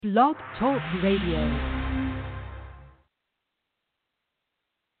Blog Talk Radio.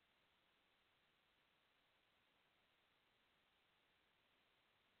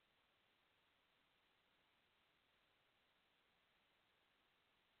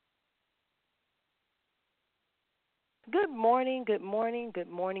 Good morning, good morning, good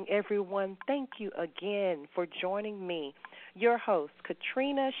morning, everyone. Thank you again for joining me, your host,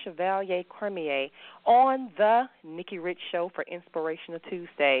 Katrina Chevalier-Cormier, on the Nikki Rich Show for Inspirational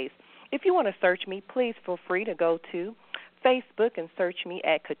Tuesdays. If you want to search me, please feel free to go to Facebook and search me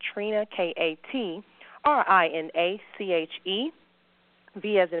at Katrina, Katrinache,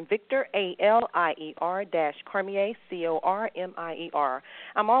 V as in Victor, Alier Cormier, Cormier.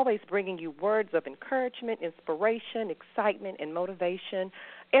 I'm always bringing you words of encouragement, inspiration, excitement, and motivation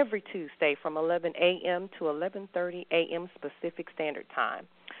every Tuesday from 11 a.m. to 11:30 a.m. Pacific Standard Time.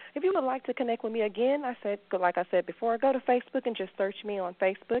 If you would like to connect with me again, like I said before, go to Facebook and just search me on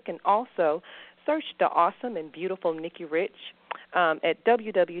Facebook, and also search the awesome and beautiful Nikki Rich at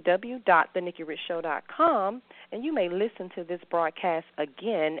www.thenikkirichshow.com, and you may listen to this broadcast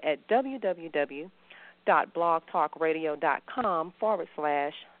again at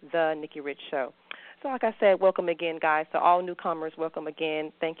www.blogtalkradio.com/The Nikki Rich Show. So like I said, welcome again, guys. To all newcomers, welcome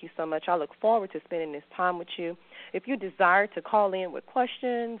again. Thank you so much. I look forward to spending this time with you. If you desire to call in with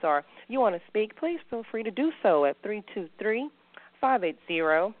questions or you want to speak, please feel free to do so at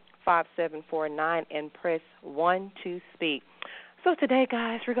 323-580-5749 and press 1 to speak. So today,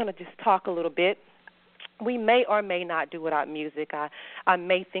 guys, we're going to just talk a little bit. We may or may not do without music. I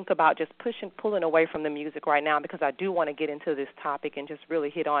may think about just pulling away from the music right now because I do want to get into this topic and just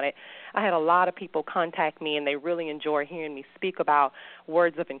really hit on it. I had a lot of people contact me, and they really enjoy hearing me speak about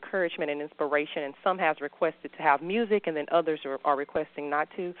words of encouragement and inspiration, and some have requested to have music, and then others are requesting not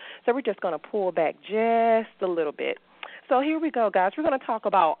to. So we're just going to pull back just a little bit. So here we go, guys. We're going to talk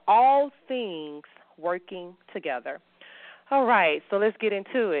about all things working together. All right, so let's get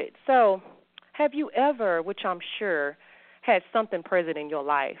into it. So have you ever, which I'm sure, had something present in your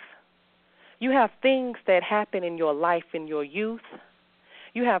life? You have things that happen in your life in your youth.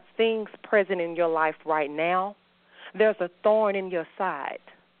 You have things present in your life right now. There's a thorn in your side,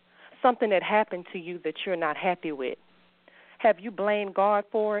 something that happened to you that you're not happy with. Have you blamed God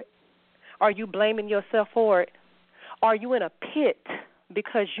for it? Are you blaming yourself for it? Are you in a pit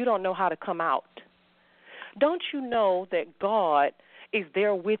because you don't know how to come out? Don't you know that God is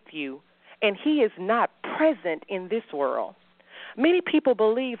there with you, and he is not present in this world? Many people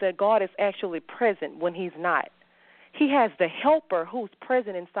believe that God is actually present when he's not. He has the helper who's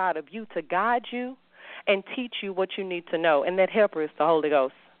present inside of you to guide you and teach you what you need to know, and that helper is the Holy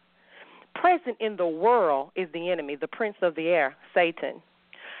Ghost. Present in the world is the enemy, the prince of the air, Satan.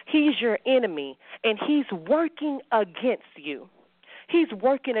 He's your enemy, and he's working against you. He's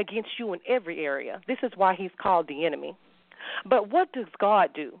working against you in every area. This is why he's called the enemy. But what does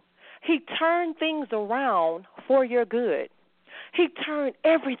God do? He turned things around for your good. He turned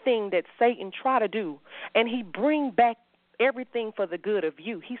everything that Satan tried to do, and he bring back everything for the good of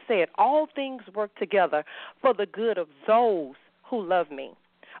you. He said, all things work together for the good of those who love me,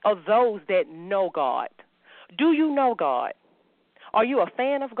 of those that know God. Do you know God? Are you a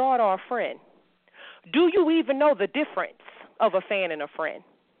fan of God or a friend? Do you even know the difference of a fan and a friend?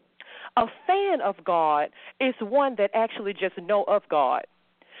 A fan of God is one that actually just know of God.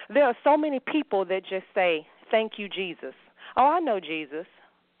 There are so many people that just say, thank you, Jesus. Oh, I know Jesus.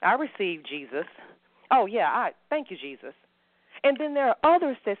 I received Jesus. Oh, yeah, thank you, Jesus. And then there are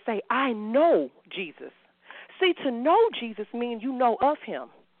others that say, I know Jesus. See, to know Jesus means you know of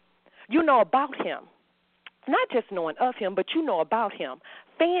him. You know about him. Not just knowing of him, but you know about him.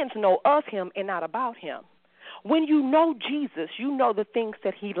 Fans know of him and not about him. When you know Jesus, you know the things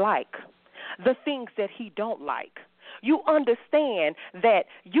that he like, the things that he don't like. You understand that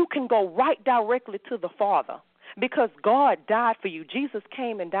you can go right directly to the Father because God died for you. Jesus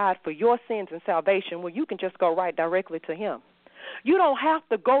came and died for your sins and salvation, where you can just go right directly to him. You don't have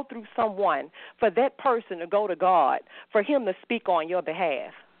to go through someone for that person to go to God, for him to speak on your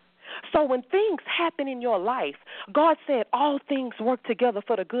behalf. So when things happen in your life, God said all things work together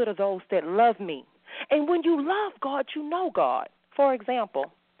for the good of those that love me. And when you love God, you know God. For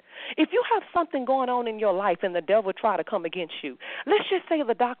example, if you have something going on in your life and the devil try to come against you, let's just say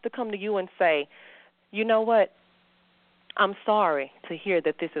the doctor come to you and say, you know what, I'm sorry to hear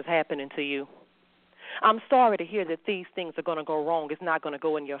that this is happening to you. I'm sorry to hear that these things are going to go wrong. It's not going to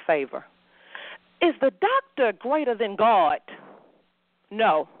go in your favor. Is the doctor greater than God?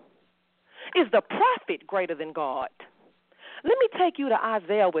 No. Is the prophet greater than God? Let me take you to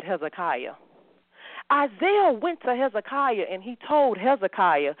Isaiah with Hezekiah. Isaiah went to Hezekiah and he told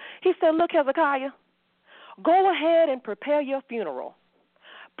Hezekiah, he said, look, Hezekiah, go ahead and prepare your funeral.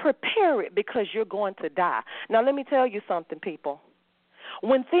 Prepare it because you're going to die. Now, let me tell you something, people.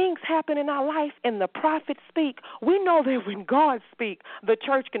 When things happen in our life and the prophets speak, we know that when God speaks, the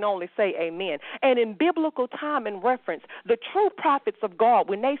church can only say amen. And in biblical time and reference, the true prophets of God,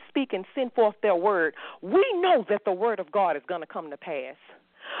 when they speak and send forth their word, we know that the word of God is going to come to pass.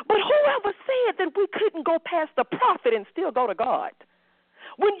 But whoever said that we couldn't go past the prophet and still go to God?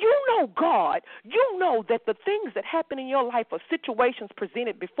 When you know God, you know that the things that happen in your life are situations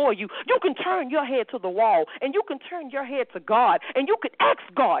presented before you. You can turn your head to the wall, and you can turn your head to God, and you can ask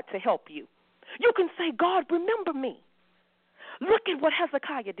God to help you. You can say, God, remember me. Look at what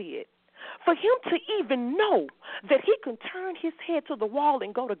Hezekiah did. For him to even know that he can turn his head to the wall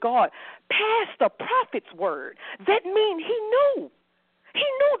and go to God past the prophet's word, that means he knew. He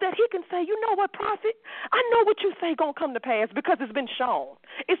knew that he can say, you know what, prophet? I know what you say going to come to pass because it's been shown.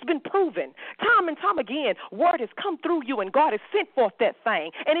 It's been proven. Time and time again, word has come through you and God has sent forth that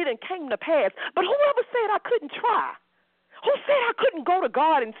thing and it came to pass. But whoever said I couldn't try? Who said I couldn't go to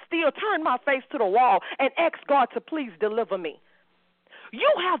God and still turn my face to the wall and ask God to please deliver me? You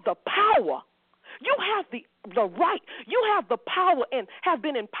have the power. You have the right. You have the power and have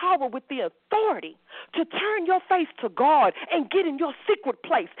been empowered with the authority to turn your face to God and get in your secret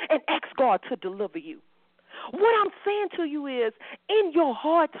place and ask God to deliver you. What I'm saying to you is, in your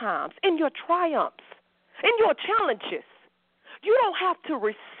hard times, in your triumphs, in your challenges, you don't have to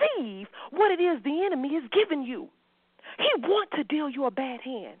receive what it is the enemy is giving you. He wants to deal you a bad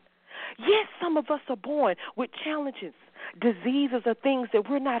hand. Yes, some of us are born with challenges, diseases, or things that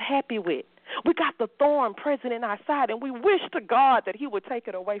we're not happy with. We got the thorn present in our side, and we wish to God that he would take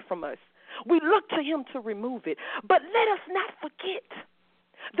it away from us. We look to him to remove it. But let us not forget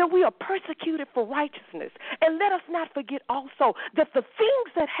that we are persecuted for righteousness. And let us not forget also that the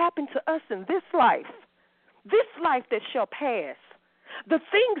things that happen to us in this life that shall pass, the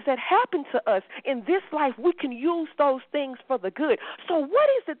things that happen to us in this life, we can use those things for the good. So what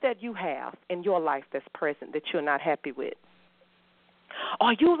is it that you have in your life that's present that you're not happy with?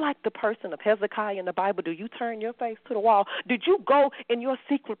 Are you like the person of Hezekiah in the Bible? Do you turn your face to the wall? Did you go in your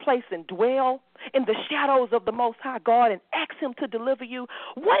secret place and dwell in the shadows of the Most High God and ask him to deliver you?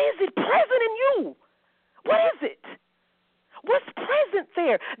 What is it present in you? What is it? What's present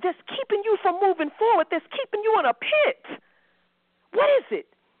there that's keeping you from moving forward, that's keeping you in a pit? What is it?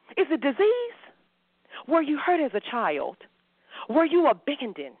 Is it disease? Were you hurt as a child? Were you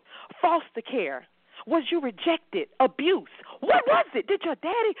abandoned? Foster care? Was you rejected? Abuse? What was it? Did your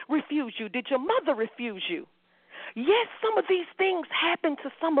daddy refuse you? Did your mother refuse you? Yes, some of these things happen to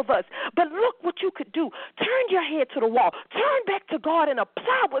some of us, but look what you could do. Turn your head to the wall. Turn back to God and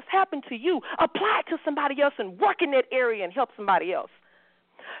apply what's happened to you. Apply it to somebody else and work in that area and help somebody else.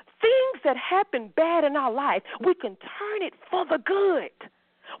 Things that happen bad in our life, we can turn it for the good.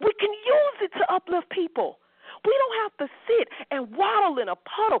 We can use it to uplift people. We don't have to sit and waddle in a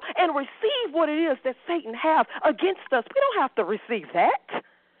puddle and receive what it is that Satan has against us. We don't have to receive that.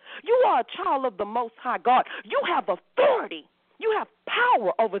 You are a child of the Most High God. You have authority. You have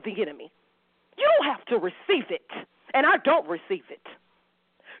power over the enemy. You don't have to receive it, and I don't receive it.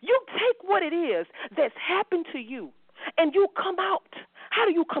 You take what it is that's happened to you, and you come out. How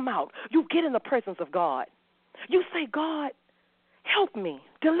do you come out? You get in the presence of God. You say, God, help me.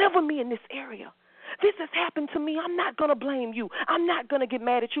 Deliver me in this area. This has happened to me. I'm not going to blame you. I'm not going to get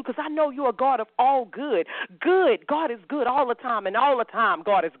mad at you because I know you're a God of all good. Good. God is good all the time, and all the time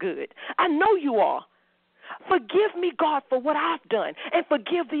God is good. I know you are. Forgive me, God, for what I've done, and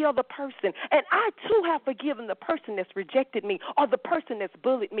forgive the other person. And I, too, have forgiven the person that's rejected me, or the person that's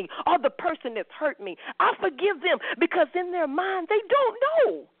bullied me, or the person that's hurt me. I forgive them because in their mind they don't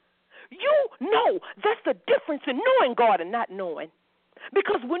know. You know. That's the difference in knowing God and not knowing.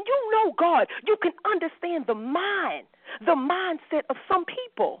 Because when you know God, you can understand the mindset of some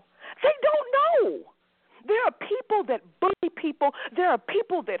people. They don't know. There are people that bully people. There are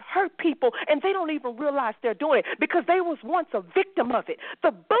people that hurt people, and they don't even realize they're doing it because they was once a victim of it. The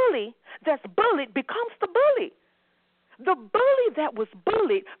bully that's bullied becomes the bully. The bully that was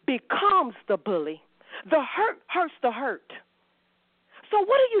bullied becomes the bully. The hurt hurts the hurt. So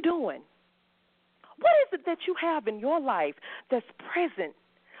what are you doing? What is it that you have in your life that's present?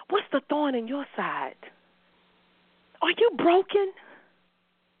 What's the thorn in your side? Are you broken?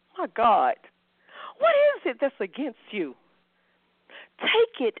 My God. What is it that's against you?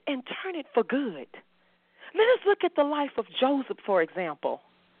 Take it and turn it for good. Let us look at the life of Joseph, for example.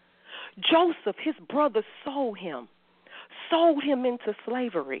 Joseph, his brothers sold him into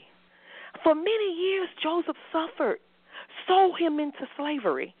slavery. For many years, Joseph suffered, sold him into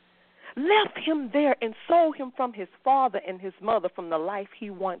slavery, left him there and sold him from his father and his mother from the life he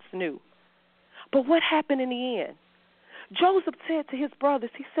once knew. But what happened in the end? Joseph said to his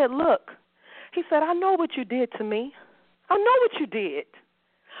brothers, he said, look, he said, I know what you did to me. I know what you did.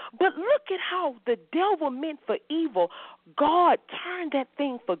 But look at how the devil meant for evil, God turned that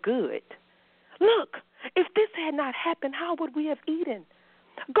thing for good. Look, if this had not happened, how would we have eaten?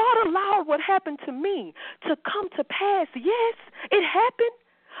 God allowed what happened to me to come to pass. Yes, it happened,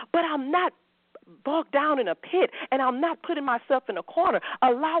 but I'm not bogged down in a pit, and I'm not putting myself in a corner,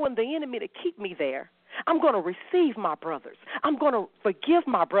 allowing the enemy to keep me there. I'm going to receive my brothers. I'm going to forgive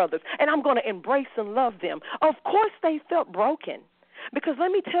my brothers, and I'm going to embrace and love them. Of course they felt broken, because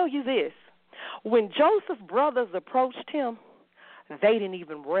let me tell you this. When Joseph's brothers approached him, they didn't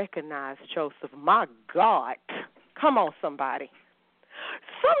even recognize Joseph. My God. Come on, somebody.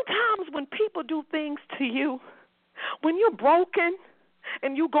 Sometimes when people do things to you, when you're broken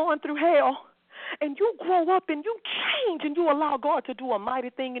and you're going through hell, and you grow up and you change and you allow God to do a mighty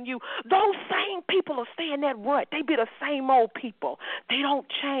thing in you, those same people will stay in that rut. They be the same old people. They don't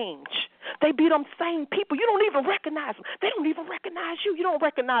change. They be them same people. You don't even recognize them. They don't even recognize you. You don't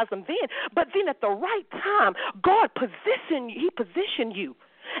recognize them then. But then at the right time, God positioned you.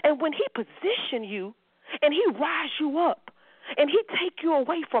 And when he positioned you and he rise you up and he take you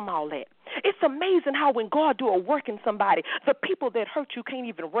away from all that, it's amazing how when God do a work in somebody, the people that hurt you can't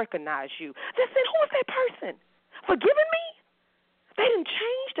even recognize you. They said, who is that person? Forgiving me? They didn't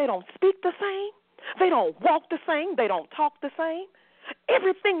change. They don't speak the same. They don't walk the same. They don't talk the same.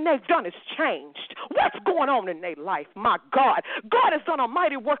 Everything they've done has changed. What's going on in their life? My God. God has done a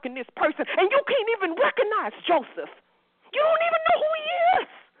mighty work in this person, and you can't even recognize Joseph. You don't even know who he is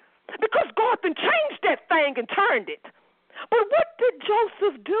because God then changed that thing and turned it. But what did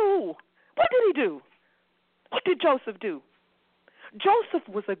Joseph do? What did he do? What did Joseph do? Joseph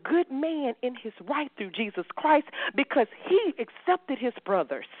was a good man in his right through Jesus Christ because he accepted his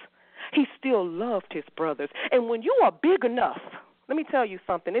brothers. He still loved his brothers. And when you are big enough, let me tell you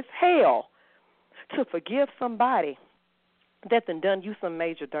something, it's hell to forgive somebody that done you some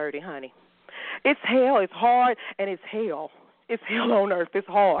major dirty, honey. It's hell, it's hard, and it's hell. It's hell on earth, it's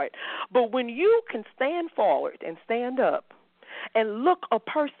hard. But when you can stand forward and stand up and look a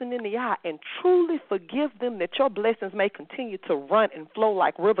person in the eye and truly forgive them that your blessings may continue to run and flow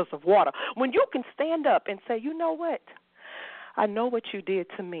like rivers of water. When you can stand up and say, you know what? I know what you did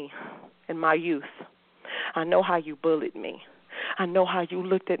to me in my youth. I know how you bullied me. I know how you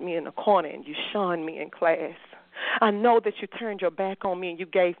looked at me in the corner and you shunned me in class. I know that you turned your back on me and you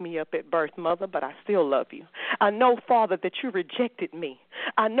gave me up at birth, Mother, but I still love you. I know, Father, that you rejected me.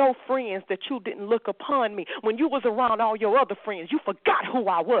 I know, friends, that you didn't look upon me. When you was around all your other friends, you forgot who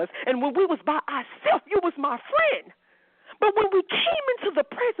I was. And when we was by ourselves, you was my friend. But when we came into the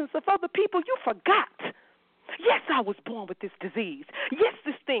presence of other people, you forgot. Yes, I was born with this disease. Yes,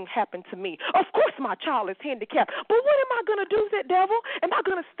 this thing happened to me. Of course my child is handicapped. But what am I going to do, that devil? Am I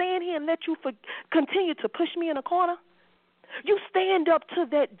going to stand here and let you continue to push me in a corner? You stand up to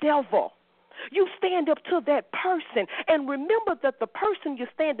that devil. You stand up to that person. And remember that the person you're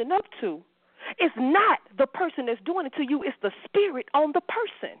standing up to is not the person that's doing it to you. It's the spirit on the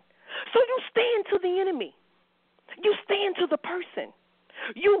person. So you stand to the enemy. You stand to the person.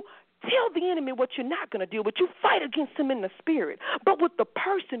 You tell the enemy what you're not going to do, but you fight against him in the spirit. But with the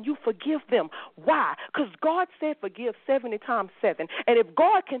person, you forgive them. Why? Because God said forgive 70 times 7. And if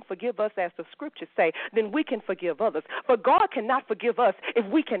God can forgive us, as the scriptures say, then we can forgive others. But God cannot forgive us if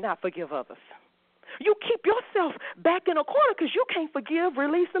we cannot forgive others. You keep yourself back in a corner because you can't forgive,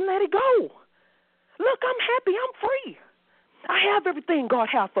 release, and let it go. Look, I'm happy. I'm free. I have everything God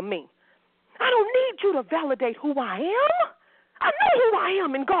has for me. I don't need you to validate who I am. I know who I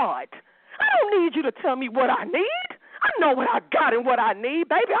am in God. I don't need you to tell me what I need. I know what I got and what I need,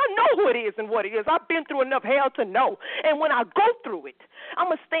 baby. I know who it is and what it is. I've been through enough hell to know. And when I go through it, I'm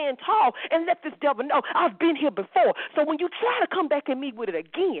going to stand tall and let this devil know I've been here before. So when you try to come back at me with it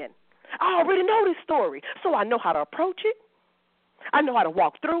again, I already know this story. So I know how to approach it. I know how to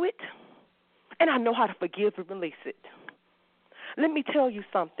walk through it. And I know how to forgive and release it. Let me tell you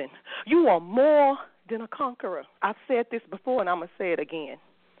something. You are more than a conqueror. I've said this before, and I'm going to say it again.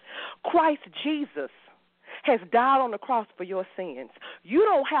 Christ Jesus has died on the cross for your sins. You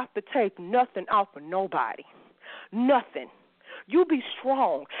don't have to take nothing off of nobody. Nothing. You be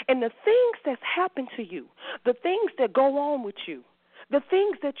strong. And the things that's happened to you, the things that go on with you, the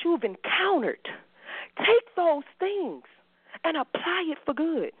things that you've encountered, take those things and apply it for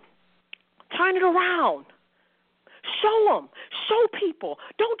good. Turn it around. Show them. Show people.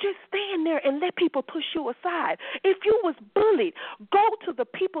 Don't just stand there and let people push you aside. If you was bullied, go to the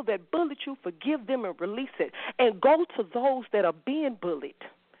people that bullied you, forgive them and release it. And go to those that are being bullied.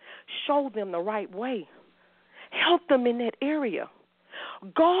 Show them the right way. Help them in that area.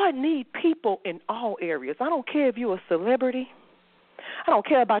 God needs people in all areas. I don't care if you're a celebrity. I don't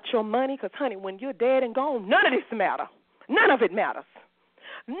care about your money because, honey, when you're dead and gone, none of this matters. None of it matters.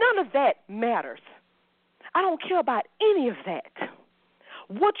 None of that matters. I don't care about any of that.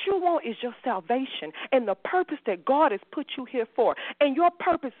 What you want is your salvation and the purpose that God has put you here for. And your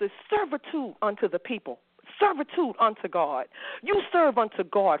purpose is servitude unto the people, servitude unto God. You serve unto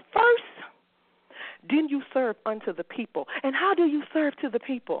God first, then you serve unto the people. And how do you serve to the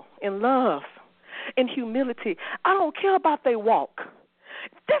people? In love, in humility. I don't care about their walk.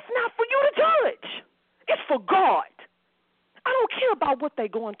 That's not for you to judge. It's for God. I don't care about what they're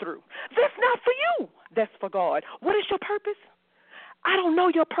going through. That's not for you. That's for God. What is your purpose? I don't know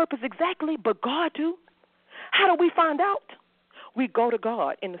your purpose exactly, but God do. How do we find out? We go to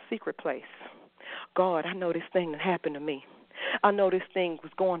God in the secret place. God, I know this thing that happened to me. I know this thing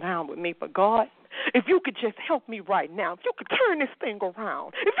was going down with me, but God, if you could just help me right now, if you could turn this thing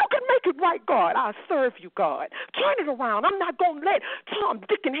around, if you could make it right, God, I'll serve you, God. Turn it around. I'm not going to let Tom,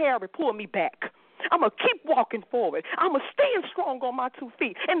 Dick, and Harry pull me back. I'm going to keep walking forward. I'm going to stand strong on my 2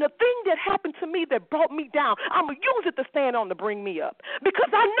 feet. And the thing that happened to me that brought me down, I'm going to use it to stand on to bring me up because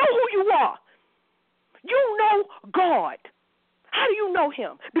I know who you are. You know God. How do you know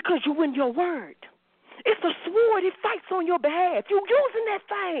him? Because you're in your word. It's a sword. It fights on your behalf. You're using that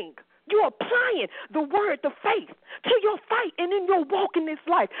thing. You're applying the word, the faith, to your fight and in your walk in this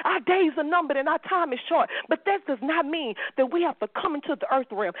life. Our days are numbered and our time is short. But that does not mean that we have to come into the earth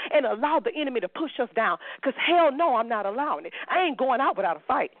realm and allow the enemy to push us down. Because hell no, I'm not allowing it. I ain't going out without a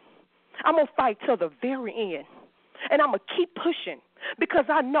fight. I'm going to fight till the very end. And I'm going to keep pushing because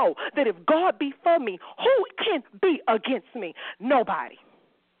I know that if God be for me, who can be against me? Nobody.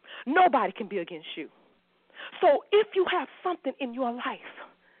 Nobody can be against you. So if you have something in your life,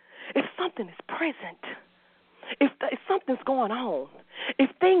 if something is present, if something's going on, if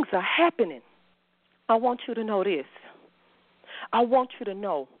things are happening, I want you to know this. I want you to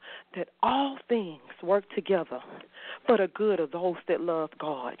know that all things work together for the good of those that love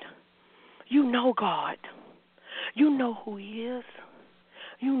God. You know God. You know who he is.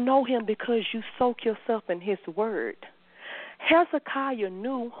 You know him because you soak yourself in his word. Hezekiah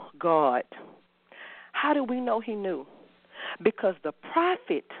knew God. How do we know he knew? Because the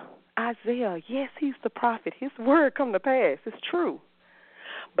prophet Isaiah, yes, he's the prophet. His word come to pass. It's true.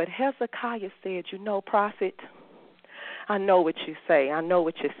 But Hezekiah said, you know, prophet, I know what you say. I know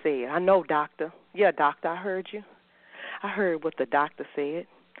what you said. I know, doctor. Yeah, doctor, I heard you. I heard what the doctor said.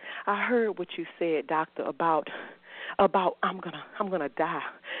 I heard what you said, doctor, about I'm gonna die.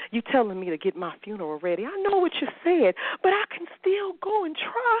 You telling me to get my funeral ready. I know what you said, but I can still go and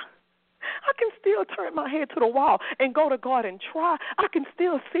try. I can still turn my head to the wall and go to God and try. I can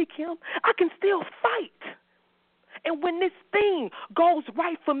still seek him. I can still fight. And when this thing goes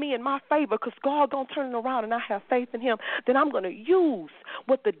right for me in my favor, because God going to turn it around and I have faith in him, then I'm going to use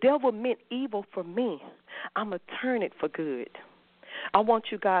what the devil meant evil for me. I'm going to turn it for good. I want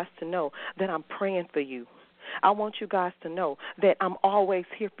you guys to know that I'm praying for you. I want you guys to know that I'm always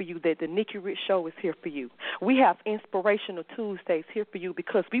here for you, that the Nikki Rich Show is here for you. We have Inspirational Tuesdays here for you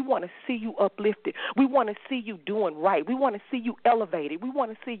because we want to see you uplifted. We want to see you doing right. We want to see you elevated. We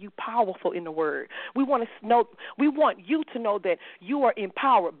want to see you powerful in the word. We want you to know that you are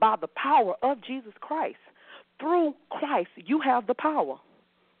empowered by the power of Jesus Christ. Through Christ, you have the power.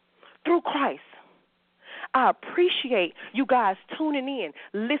 Through Christ. I appreciate you guys tuning in,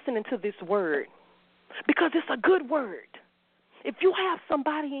 listening to this word. Because it's a good word. If you have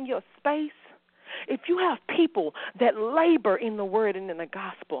somebody in your space, if you have people that labor in the word and in the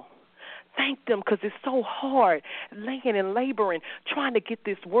gospel, thank them because it's so hard laying and laboring, trying to get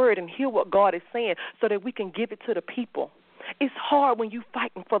this word and hear what God is saying so that we can give it to the people. It's hard when you're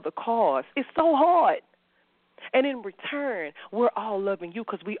fighting for the cause. It's so hard. And in return, we're all loving you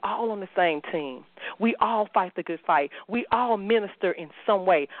because we all on the same team. We all fight the good fight. We all minister in some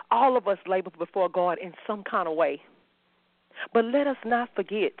way. All of us labor before God in some kind of way. But let us not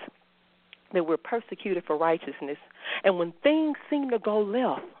forget that we're persecuted for righteousness. And when things seem to go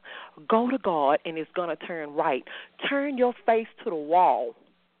left, go to God and it's going to turn right. Turn your face to the wall.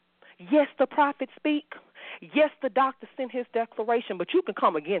 Yes, the prophet speak. Yes, the doctor sent his declaration, but you can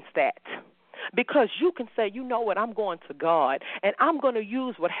come against that. Because you can say, you know what, I'm going to God, and I'm going to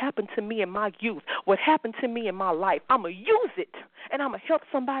use what happened to me in my youth, what happened to me in my life. I'm going to use it, and I'm going to help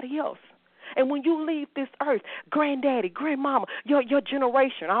somebody else. And when you leave this earth, granddaddy, grandmama, your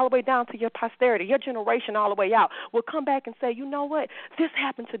generation, all the way down to your posterity, your generation all the way out, will come back and say, you know what? This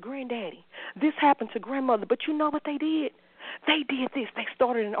happened to granddaddy. This happened to grandmother. But you know what they did? They did this. They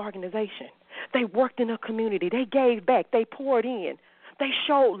started an organization. They worked in a community. They gave back. They poured in. They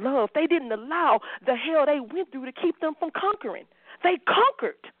showed love. They didn't allow the hell they went through to keep them from conquering. They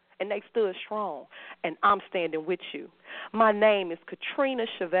conquered, and they stood strong, and I'm standing with you. My name is Katrina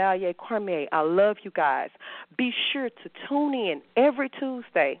Chevalier-Cormier. I love you guys. Be sure to tune in every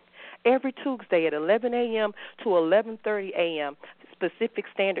Tuesday at 11 a.m. to 11:30 a.m. Pacific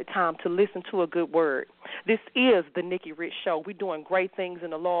Standard Time to listen to a good word. This is the Nikki Rich Show. We're doing great things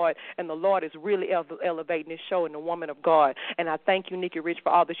in the Lord, and the Lord is really elevating this show and the woman of God. And I thank you, Nikki Rich,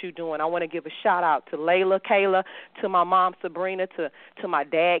 for all that you're doing. I want to give a shout-out to Layla, Kayla, to my mom, Sabrina, to my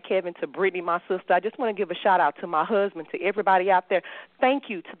dad, Kevin, to Brittany, my sister. I just want to give a shout-out to my husband, to everybody out there. Thank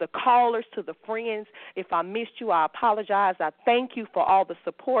you to the callers, to the friends. If I missed you, I apologize. I thank you for all the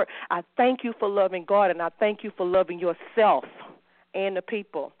support. I thank you for loving God, and I thank you for loving yourself and the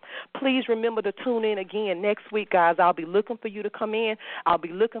people. Please remember to tune in again next week, guys. I'll be looking for you to come in. I'll be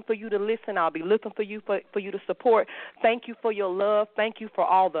looking for you to listen. I'll be looking for you for you to support. Thank you for your love. Thank you for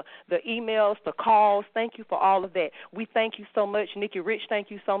all the emails, the calls. Thank you for all of that. We thank you so much. Nikki Rich,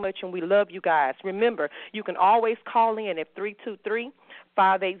 thank you so much, and we love you guys. Remember, you can always call in at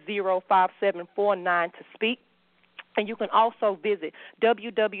 323-580-5749 to speak. And you can also visit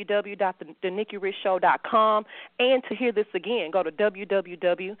www.thenikkirichshow.com. And to hear this again, go to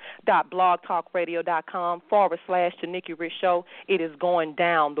www.blogtalkradio.com/The Nikki Rich Show. It is going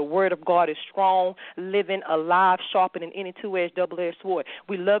down. The Word of God is strong, living, alive, sharper than any two-edged, double-edged sword.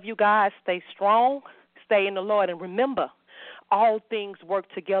 We love you guys. Stay strong. Stay in the Lord. And remember, all things work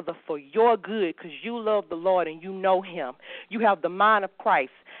together for your good because you love the Lord and you know Him. You have the mind of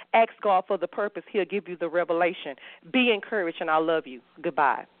Christ. Ask God for the purpose. He'll give you the revelation. Be encouraged, and I love you.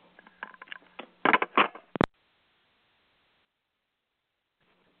 Goodbye.